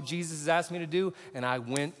saw what Jesus has asked me to do, and I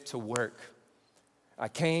went to work. I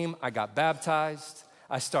came, I got baptized,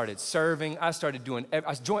 I started serving, I started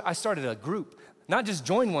a group. Not just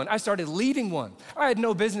join one, I started leading one. I had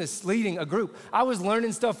no business leading a group. I was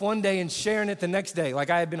learning stuff one day and sharing it the next day, like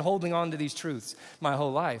I had been holding on to these truths my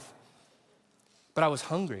whole life. But I was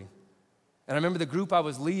hungry. And I remember the group I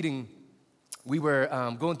was leading, we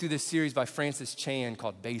were going through this series by Francis Chan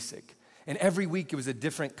called Basic. And every week it was a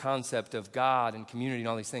different concept of God and community and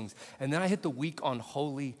all these things. And then I hit the week on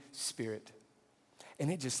Holy Spirit.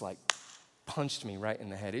 And it just like punched me right in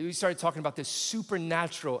the head. We started talking about this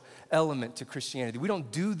supernatural element to Christianity. We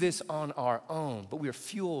don't do this on our own, but we are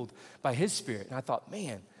fueled by His Spirit. And I thought,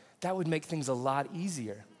 man, that would make things a lot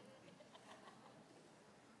easier.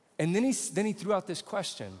 And then he threw out this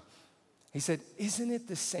question. He said, isn't it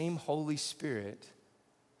the same Holy Spirit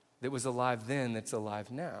that was alive then that's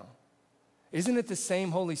alive now? Isn't it the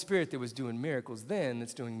same Holy Spirit that was doing miracles then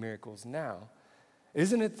that's doing miracles now?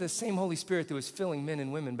 Isn't it the same Holy Spirit that was filling men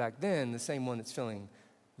and women back then, the same one that's filling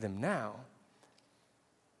them now?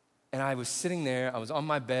 And I was sitting there, I was on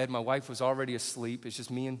my bed, my wife was already asleep, it's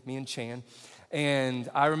just me and Chan. And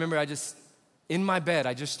I remember in my bed,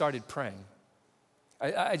 I just started praying.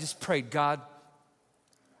 I just prayed, God,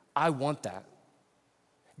 I want that.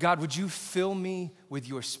 God, would you fill me with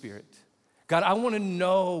your Spirit? God, I want to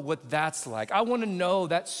know what that's like. I want to know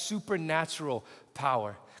that supernatural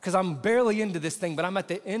power. Because I'm barely into this thing, but I'm at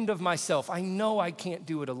the end of myself. I know I can't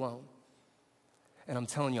do it alone. And I'm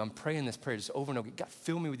telling you, I'm praying this prayer just over and over. God,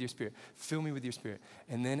 fill me with your Spirit. Fill me with your Spirit.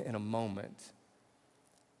 And then in a moment,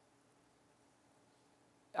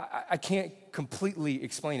 I can't completely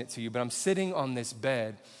explain it to you, but I'm sitting on this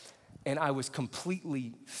bed and I was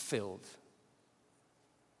completely filled.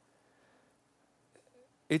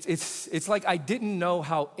 It's like I didn't know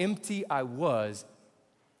how empty I was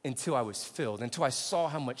until I was filled, until I saw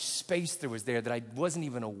how much space there was there that I wasn't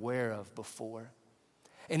even aware of before.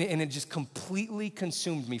 And it just completely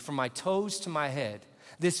consumed me from my toes to my head.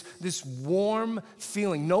 This warm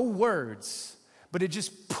feeling, no words, but it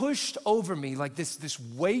just pushed over me like this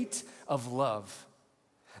weight of love.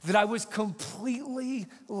 That I was completely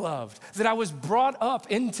loved, that I was brought up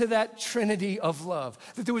into that trinity of love,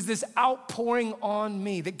 that there was this outpouring on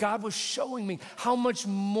me, that God was showing me how much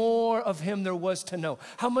more of Him there was to know,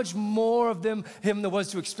 how much more of Him there was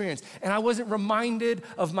to experience. And I wasn't reminded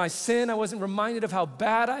of my sin, I wasn't reminded of how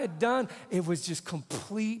bad I had done. It was just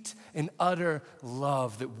complete and utter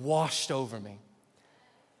love that washed over me.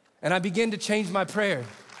 And I began to change my prayer.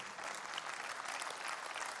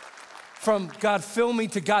 From God, fill me,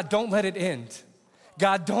 to God, don't let it end.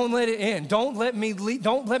 God, don't let it end. Don't let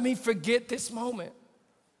me forget this moment.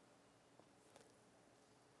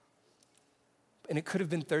 And it could have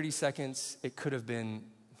been 30 seconds. It could have been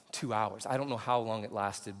 2 hours. I don't know how long it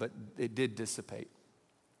lasted, but it did dissipate.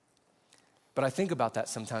 But I think about that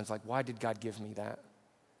sometimes, like, why did God give me that?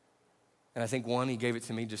 And I think, one, He gave it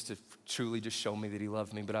to me just to truly just show me that He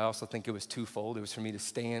loved me. But I also think it was twofold. It was for me to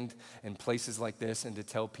stand in places like this and to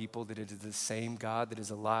tell people that it is the same God that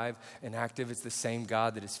is alive and active. It's the same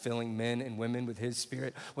God that is filling men and women with His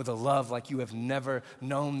Spirit, with a love like you have never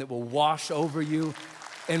known, that will wash over you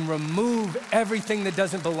and remove everything that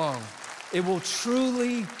doesn't belong. It will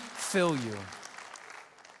truly fill you.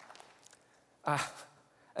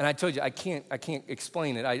 And I told you, I can't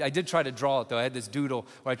explain it. I did try to draw it, though. I had this doodle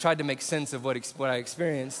where I tried to make sense of what I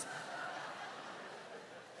experienced.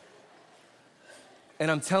 And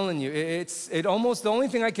I'm telling you, it almost, the only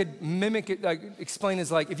thing I could explain is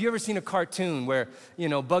like, if you ever seen a cartoon where,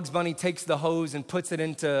 Bugs Bunny takes the hose and puts it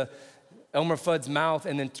into Elmer Fudd's mouth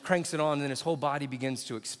and then cranks it on and then his whole body begins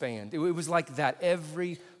to expand. It was like that.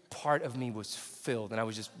 Every part of me was filled and I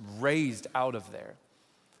was just raised out of there.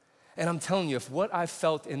 And I'm telling you, if what I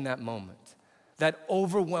felt in that moment, that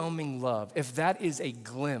overwhelming love, if that is a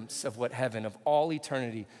glimpse of what heaven, of all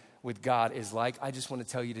eternity with God is like, I just want to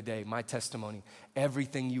tell you today, my testimony,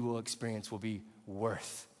 everything you will experience will be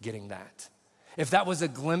worth getting that. If that was a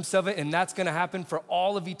glimpse of it and that's going to happen for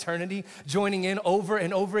all of eternity, joining in over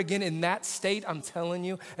and over again in that state, I'm telling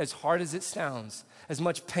you, as hard as it sounds, as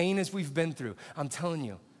much pain as we've been through, I'm telling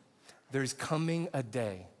you, there's coming a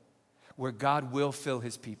day where God will fill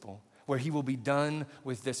His people, where He will be done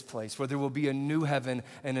with this place, where there will be a new heaven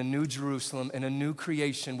and a new Jerusalem and a new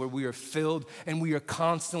creation where we are filled and we are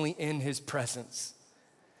constantly in His presence.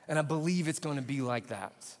 And I believe it's going to be like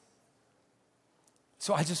that.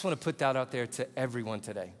 So I just want to put that out there to everyone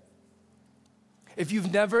today. If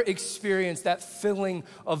you've never experienced that filling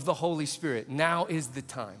of the Holy Spirit, now is the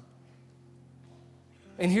time.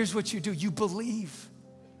 And here's what you do. You believe.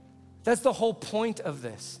 That's the whole point of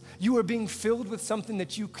this. You are being filled with something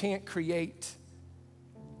that you can't create.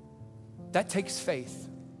 That takes faith.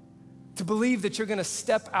 To believe that you're gonna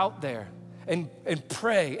step out there and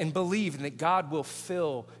pray and believe and that God will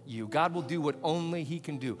fill you. God will do what only He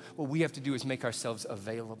can do. What we have to do is make ourselves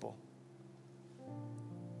available.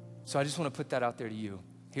 So I just wanna put that out there to you.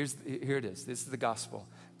 Here it is. This is the gospel.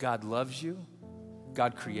 God loves you.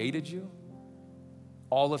 God created you.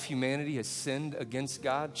 All of humanity has sinned against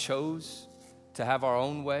God, chose to have our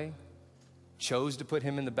own way, chose to put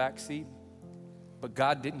Him in the back seat. But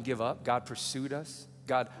God didn't give up. God pursued us.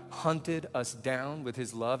 God hunted us down with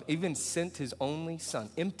His love, even sent His only Son,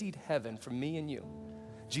 emptied heaven for me and you.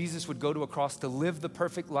 Jesus would go to a cross to live the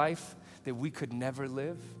perfect life that we could never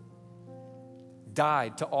live.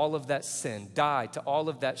 Died to all of that sin, died to all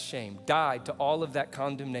of that shame, died to all of that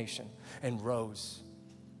condemnation, and rose.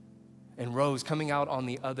 And rose, coming out on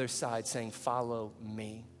the other side saying, follow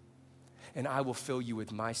me. And I will fill you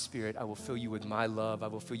with my spirit. I will fill you with my love. I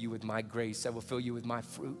will fill you with my grace. I will fill you with my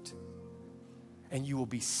fruit. And you will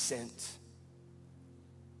be sent.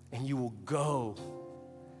 And you will go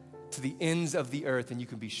to the ends of the earth. And you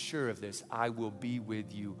can be sure of this. I will be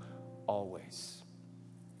with you always.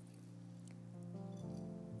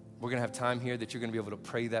 We're going to have time here that you're going to be able to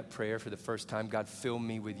pray that prayer for the first time. God, fill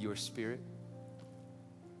me with your spirit.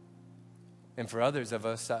 And for others of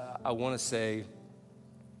us, I want to say,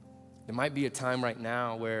 there might be a time right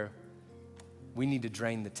now where we need to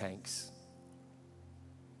drain the tanks.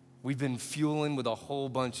 We've been fueling with a whole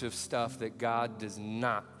bunch of stuff that God is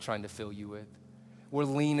not trying to fill you with. We're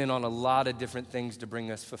leaning on a lot of different things to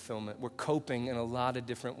bring us fulfillment. We're coping in a lot of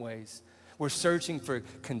different ways. We're searching for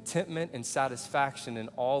contentment and satisfaction in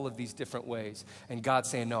all of these different ways. And God's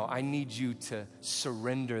saying, no, I need you to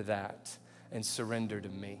surrender that and surrender to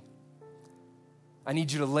me. I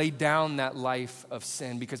need you to lay down that life of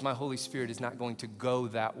sin because my Holy Spirit is not going to go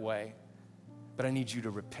that way. But I need you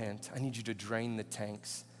to repent. I need you to drain the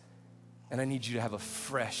tanks. And I need you to have a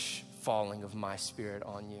fresh falling of my Spirit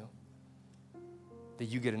on you. That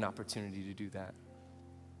you get an opportunity to do that.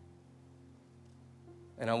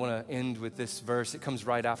 And I want to end with this verse. It comes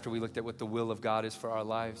right after we looked at what the will of God is for our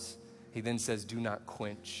lives. He then says, do not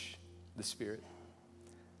quench the Spirit.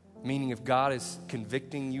 Meaning if God is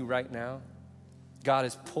convicting you right now, God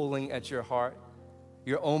is pulling at your heart,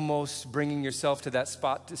 you're almost bringing yourself to that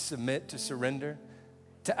spot to submit, to surrender,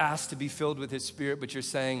 to ask to be filled with His Spirit, but you're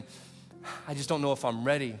saying, I just don't know if I'm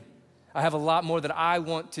ready. I have a lot more that I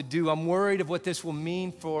want to do. I'm worried of what this will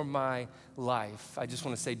mean for my life. I just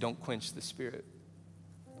want to say, don't quench the Spirit.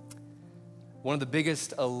 One of the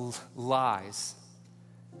biggest lies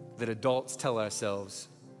that adults tell ourselves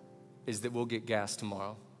is that we'll get gas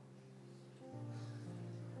tomorrow.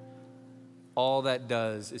 All that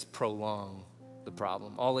does is prolong the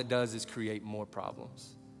problem. All it does is create more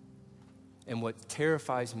problems. And what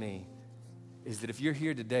terrifies me is that if you're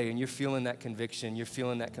here today and you're feeling that conviction, you're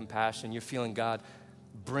feeling that compassion, you're feeling God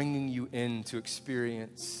bringing you in to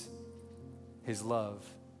experience His love,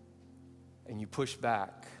 and you push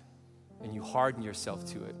back and you harden yourself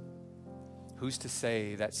to it, who's to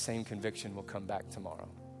say that same conviction will come back tomorrow?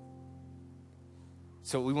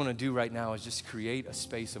 So what we want to do right now is just create a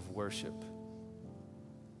space of worship,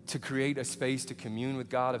 to create a space to commune with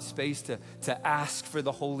God, a space to ask for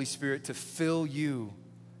the Holy Spirit to fill you.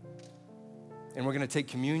 And we're going to take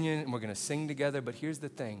communion and we're going to sing together. But here's the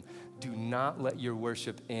thing. Do not let your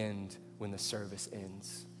worship end when the service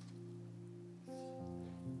ends.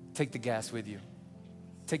 Take the gas with you.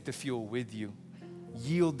 Take the fuel with you.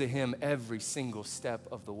 Yield to Him every single step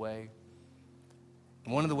of the way.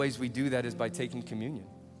 And one of the ways we do that is by taking communion.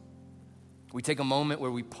 We take a moment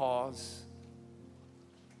where we pause.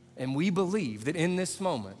 And we believe that in this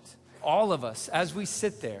moment, all of us, as we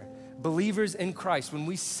sit there, believers in Christ, when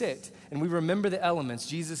we sit and we remember the elements,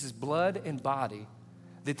 Jesus' blood and body,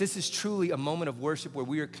 that this is truly a moment of worship where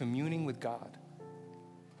we are communing with God,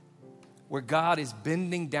 where God is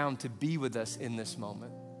bending down to be with us in this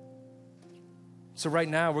moment. So right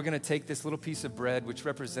now, we're going to take this little piece of bread, which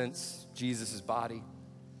represents Jesus' body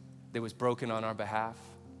that was broken on our behalf.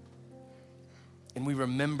 And we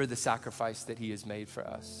remember the sacrifice that He has made for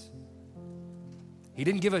us. He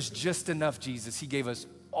didn't give us just enough Jesus. He gave us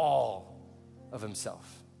all of Himself.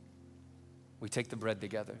 We take the bread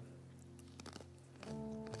together.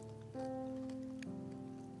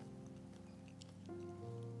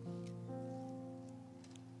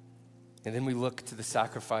 And then we look to the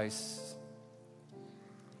sacrifice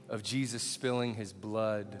of Jesus spilling His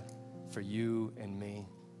blood for you and me.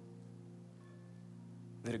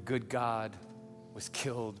 That a good God was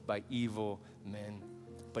killed by evil men,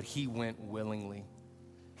 but He went willingly.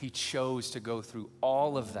 He chose to go through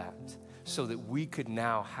all of that so that we could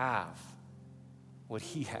now have what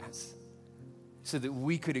he has, so that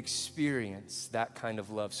we could experience that kind of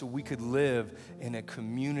love, so we could live in a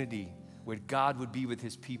community where God would be with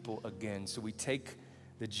his people again. So we take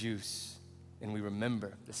the juice and we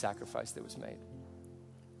remember the sacrifice that was made.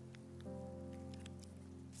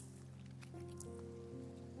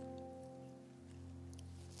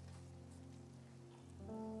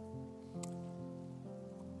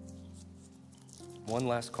 One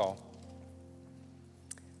last call.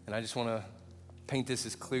 And I just want to paint this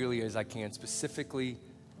as clearly as I can, specifically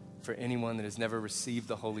for anyone that has never received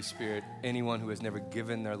the Holy Spirit, anyone who has never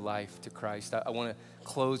given their life to Christ. I want to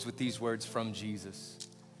close with these words from Jesus,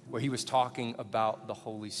 where he was talking about the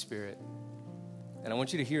Holy Spirit. And I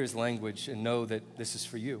want you to hear his language and know that this is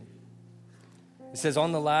for you. It says,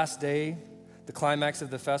 on the last day, the climax of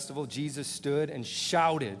the festival, Jesus stood and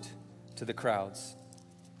shouted to the crowds,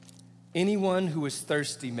 anyone who is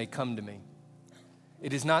thirsty may come to me.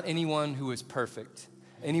 It is not anyone who is perfect,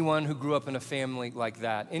 anyone who grew up in a family like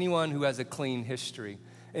that, anyone who has a clean history,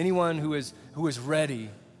 anyone who is ready.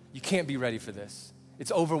 You can't be ready for this.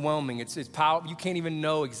 It's overwhelming. It's power. You can't even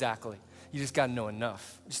know exactly. You just got to know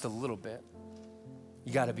enough, just a little bit.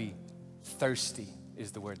 You got to be thirsty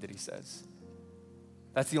is the word that he says.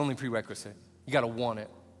 That's the only prerequisite. You got to want it.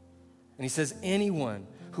 And he says, anyone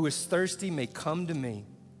who is thirsty may come to me.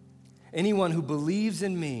 Anyone who believes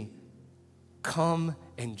in me, come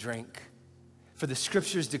and drink. For the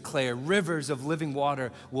scriptures declare rivers of living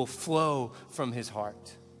water will flow from his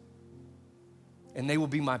heart. And they will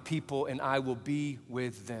be my people, and I will be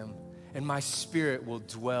with them, and my spirit will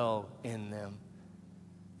dwell in them.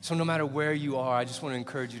 So no matter where you are, I just want to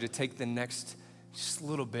encourage you to take the next just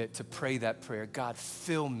little bit to pray that prayer. God,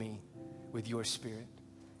 fill me with your spirit.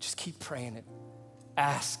 Just keep praying it.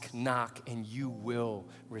 Ask, knock, and you will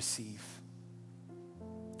receive.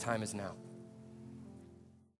 Time is now.